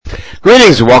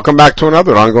Greetings and welcome back to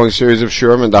another ongoing series of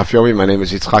Shurim and Daf Yomi. My name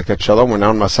is Yitzchak Tetzshalom. We're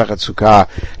now in Masechet Sukkah,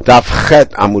 Daf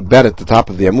Chet Amud Bet at the top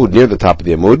of the Amud, near the top of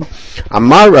the Amud.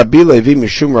 Amar Rabbi Levi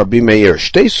Mishum Rabbi Meir.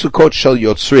 Shtei Sukkot Shel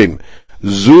Yotzrim.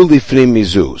 Zu Lifnim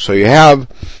Mizu. So you have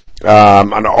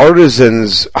an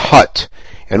artisan's hut,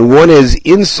 and one is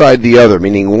inside the other,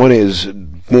 meaning one is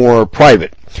more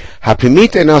private.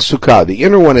 Hapimit ena Sukkah. The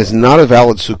inner one is not a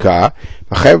valid Sukkah.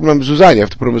 You have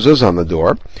to put a mezuzah on the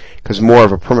door, because more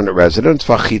of a permanent residence.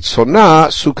 Vachitzona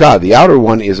sukkah. The outer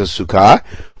one is a sukkah.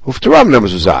 Uftaram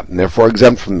mezuzah, and therefore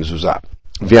exempt from the mezuzah.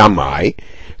 V'amai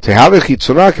tehav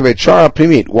chitzona k'veit shara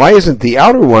primit. Why isn't the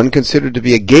outer one considered to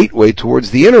be a gateway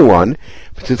towards the inner one?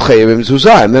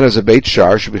 And then as a beit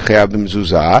shar should be chayav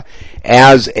mezuzah,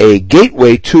 as a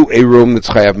gateway to a room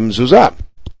that's chayav mezuzah.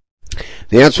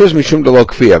 The answer is mishum delo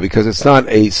kfiyah, because it's not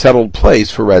a settled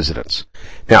place for residence.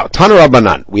 Now, Tana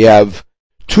Rabbanan, we have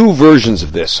two versions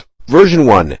of this. Version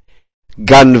 1,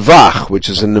 Ganvach, which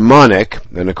is a mnemonic,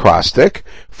 an acrostic,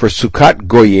 for Sukkot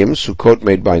Goyim, Sukkot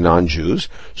made by non-Jews,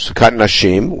 Sukkot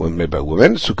Nashim, made by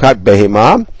women, Sukkot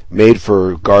Behema, made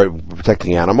for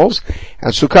protecting animals,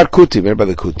 and Sukkot Kuti, made by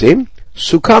the Kuti.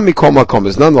 Sukkah Mikol Makom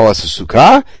is nonetheless a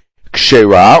Sukkah,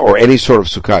 Kshera, or any sort of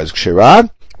Sukkah is Kshera,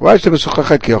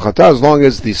 as long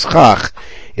as the schach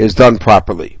is done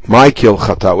properly. My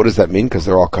kilchata, what does that mean? Because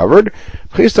they're all covered.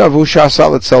 It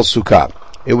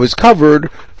was covered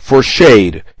for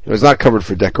shade. It was not covered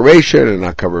for decoration and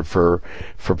not covered for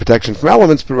protection from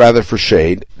elements, but rather for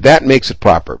shade. That makes it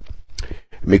proper.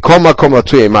 So why does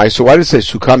it say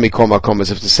sukkah mikol makom,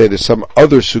 as if to say there's some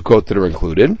other sukkot that are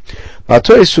included?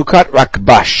 Sukkot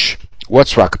rakbash.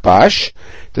 What's rakbash?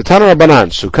 The Tana Rabbanan,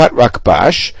 sukkot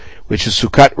rakbash, which is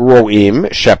Sukkot Ro'im,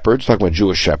 shepherds, talking about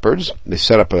Jewish shepherds. They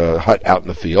set up a hut out in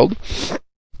the field.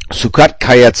 Sukkot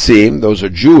Kayatzim, those are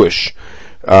Jewish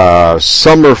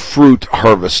summer fruit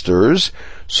harvesters.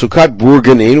 Sukkot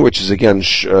Burganin, which is again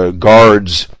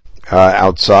guards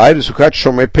outside. Sukkot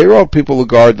Shomei Peiro, people who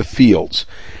guard the fields.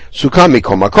 Sukkah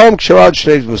Mikol Makom, Ksherad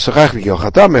Shnei Musachach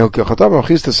Mikilchata, Mehukilchata,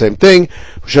 Mehukis, the same thing.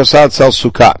 Shasad sells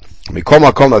Sukkah. Mikol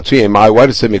Makom Latuyemai, why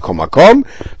does it say Mikol Makom?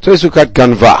 So Sukkot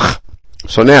Ganvach.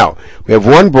 So now, we have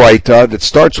one Braita that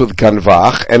starts with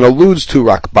Ganvach and alludes to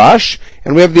Rakbash,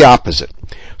 and we have the opposite.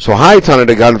 So, Hai Tana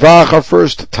de Ganvach, our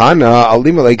first Tana,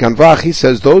 Alimale Ganvach, he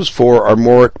says those four are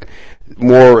more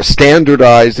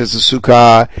standardized as a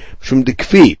Sukkah, Shum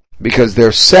Dikfi, because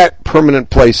they're set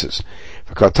permanent places.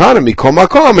 Tana Mikol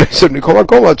Makom, and he said Mikol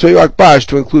Makom, I'll tell you Rakbash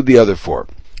to include the other four.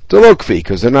 Delokfi,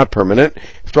 because they're not permanent.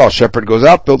 After all, shepherd goes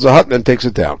out, builds a hut, and then takes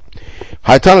it down.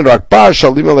 Haitana Rakbash,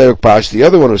 Shalimale Rakbash, the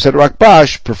other one who said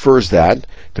Rakbash prefers that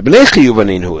to Bnei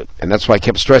Chiyuvanin, and that's why I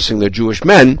kept stressing they're Jewish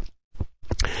men.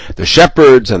 The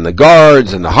shepherds and the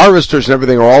guards and the harvesters and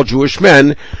everything are all Jewish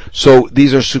men, so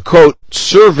these are Sukkot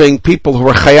serving people who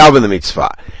are Chayav in the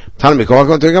mitzvah. And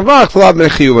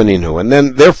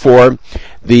then, therefore,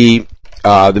 the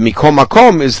Mikol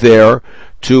Makom is there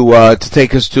to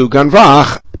take us to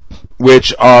Ganvach,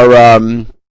 which are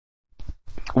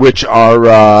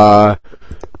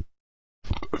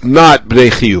not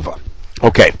Bnei Chiyuva.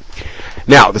 Okay.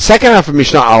 Now, the second half of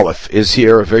Mishnah Aleph is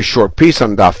here, a very short piece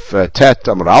on Daf Tet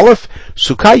Amud Aleph.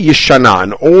 Sukkah Yishana,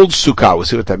 an old Sukkah. We'll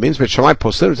see what that means. Bet Shammai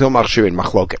posted until Machshirin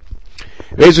Machloket.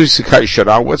 Rezu Sukkah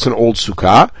Yishana, what's an old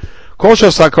Sukkah? Kol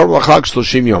Shasakar L'Chag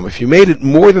 30 Yom. If you made it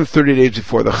more than 30 days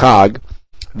before the Chag,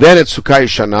 then it's Sukkah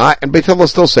Yishana, and Beit Hillel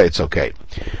still say it's okay.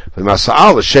 But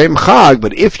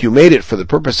if you made it for the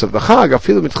purpose of the Chag,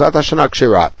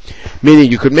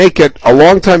 meaning you could make it a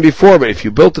long time before, but if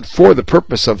you built it for the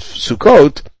purpose of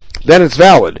Sukkot, then it's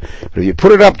valid. But if you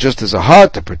put it up just as a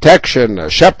hut, a protection,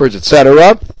 shepherds,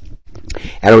 etc.,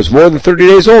 and it was more than 30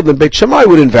 days old, then Beit Shammai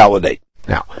would invalidate.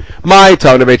 Now, my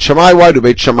Tana Beit Shammai, why do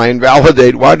Beit Shammai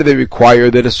invalidate? Why do they require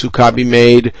that a sukkah be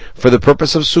made for the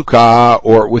purpose of sukkah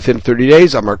or within 30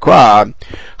 days? Amar Kra,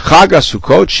 Chag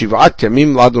HaSukkot Shivat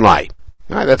Yamim Ladonai.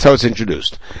 That's how it's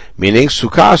introduced. Meaning,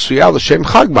 sukkah suya l'shem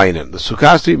chag b'inen. The sukkah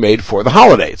has to be made for the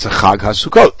holiday. It's a Chag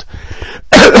HaSukkot.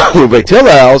 Beit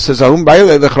Hillel says, Ahum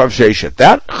b'ayilei l'chrav sheishet.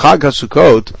 That Chag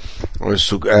HaSukkot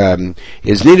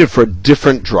is needed for a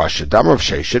different drasha. Damar of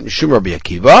sheishet, Mishum Rabbi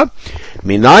Akiva,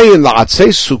 minayin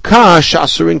la'atzei sukkah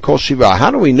shasurin kol shiva.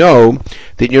 How do we know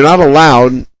that you're not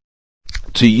allowed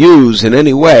to use in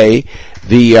any way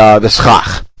the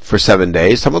schach for 7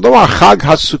 days? Tamadomar Chag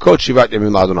HaSukkot Shivat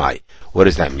Yamim Ladonai. What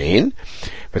does that mean?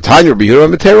 V'tanya Rabbi Yehuda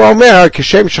Matera Omer,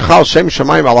 Keshem shechal Shem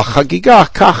Shamayim al HaChagigah,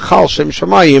 kach chal Shem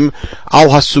Shamayim al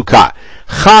HaSukkah.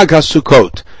 Chag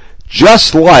HaSukkot.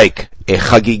 Just like a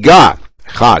Chagigah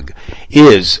Chag,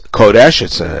 is Kodesh,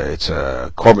 it's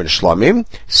a Korban Shlamim.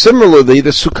 Similarly, the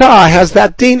Sukkah has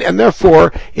that din, and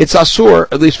therefore it's Asur,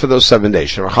 at least for those 7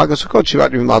 days. Chag HaSukkot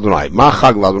Shivat Yomim L'Adonai. Ma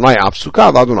Chag L'Adonai, Av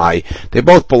Sukkah L'Adonai. They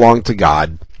both belong to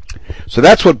God. So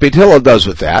that's what Beit Hillel does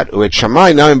with that. Beit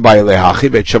Shammai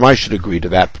should agree to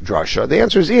that drasha. The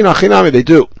answer is, Inachinami, they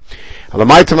do. So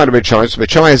Beit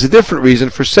Shammai has a different reason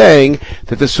for saying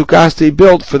that the Sukkah has to be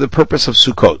built for the purpose of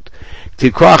Sukkot.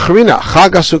 In Parshat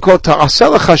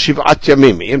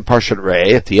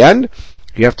Re'eh, at the end,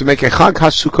 you have to make a Chag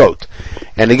HaSukkot.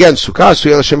 And again, Sukkah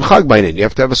Suya L'Shem Chag Bainin. You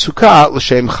have to have a Sukkah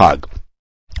L'Shem Chag.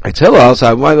 I tell us,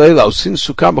 Chag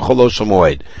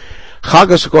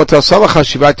HaSukkot Ta'aseh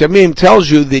Shivat Yamim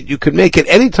tells you that you can make it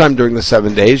any time during the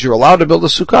 7 days. You're allowed to build a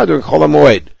Sukkah during Chol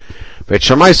HaMoed. Beit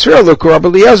Shammai Sir, look, Rabbi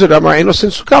Eliezer, Amar Eino Sin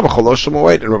Sukkah B'Chol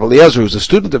HaMoed. And Rabbi Eliezer, who's a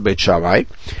student of Beit Shammai,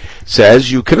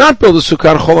 says you cannot build a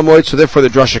Sukkah on Chol HaMoed, so therefore the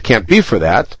drasha can't be for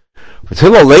that. But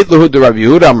Hillel late Lahud Rabbi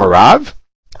Yehuda Amarav,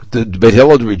 the Beit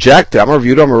Hillel reject Amar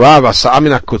Yehuda Amarav Asa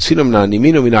Mina Kotzinum Na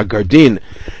Niminu Mina Gardin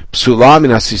Psula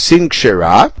Mina Sisin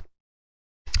Kshera.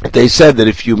 They said that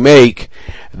if you make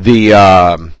the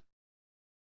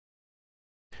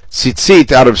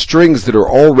tzitzit out of strings that are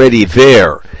already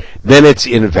there, then it's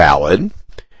invalid.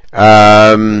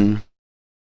 But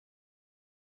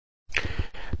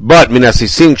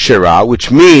minasisin kshera, which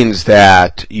means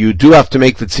that you do have to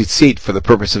make the tzitzit for the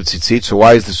purpose of tzitzit. So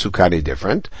why is the sukkah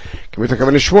different? And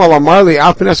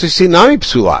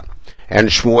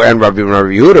Shmuel and Rabbi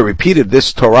Yehuda repeated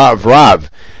this Torah of Rav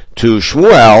to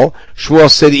Shmuel. Shmuel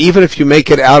said even if you make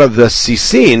it out of the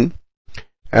sisin,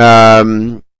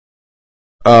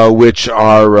 which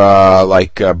are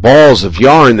like balls of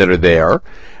yarn that are there,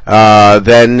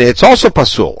 then it's also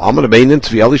pasul.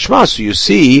 So you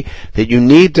see that you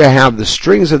need to have the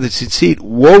strings of the tzitzit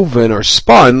woven or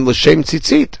spun l'shem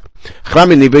tzitzit. So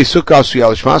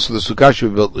the sukkah should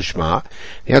be built l'shma.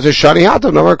 The answer is shani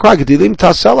hatav namar kra gedilim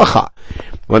taselacha.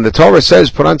 When the Torah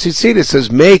says put on tzitzit, it says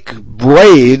make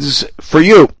braids for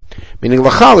you, meaning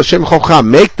lacha l'shem chovcha,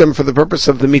 make them for the purpose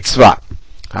of the mitzvah.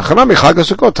 You have the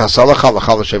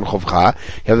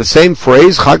same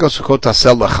phrase, Chag HaSukkot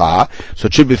Tasel Lecha, so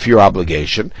it should be for your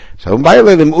obligation. So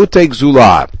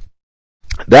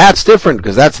that's different,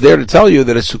 because that's there to tell you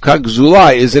that a Sukkah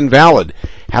Gzula is invalid. It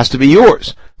has to be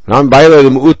yours. So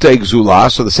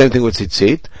the same thing with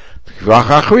Tzitzit. We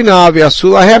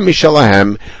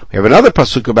have another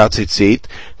pasuk about Tzitzit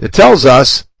that tells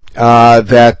us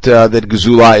that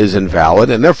Gezula is invalid,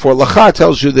 and therefore Lacha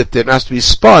tells you that it has to be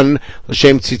spun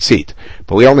L'Shem Tzitzit.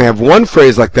 But we only have one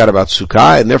phrase like that about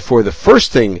Sukkah, and therefore the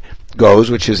first thing goes,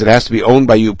 which is it has to be owned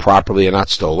by you properly and not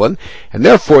stolen, and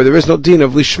therefore there is no din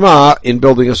of Lishma in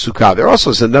building a Sukkah. There also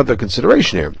is another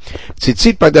consideration here.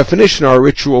 Tzitzit by definition are a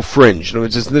ritual fringe. In other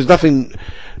words, there's nothing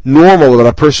normal about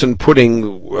a person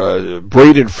putting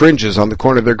braided fringes on the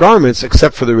corner of their garments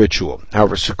except for the ritual.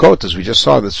 However, Sukkot, as we just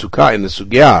saw in the Sukkah, in the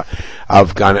Sugya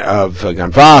of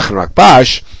Ganvach and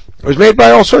Rakbash, was made by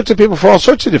all sorts of people for all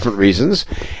sorts of different reasons,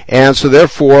 and so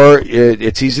therefore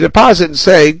it's easy to posit and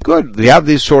say, good, we have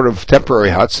these sort of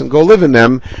temporary huts and go live in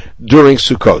them during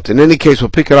Sukkot. In any case, we'll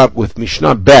pick it up with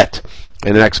Mishnah Bet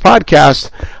in the next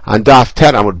podcast on Daf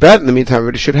Tet Amud Bet. In the meantime,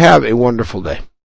 everybody should have a wonderful day.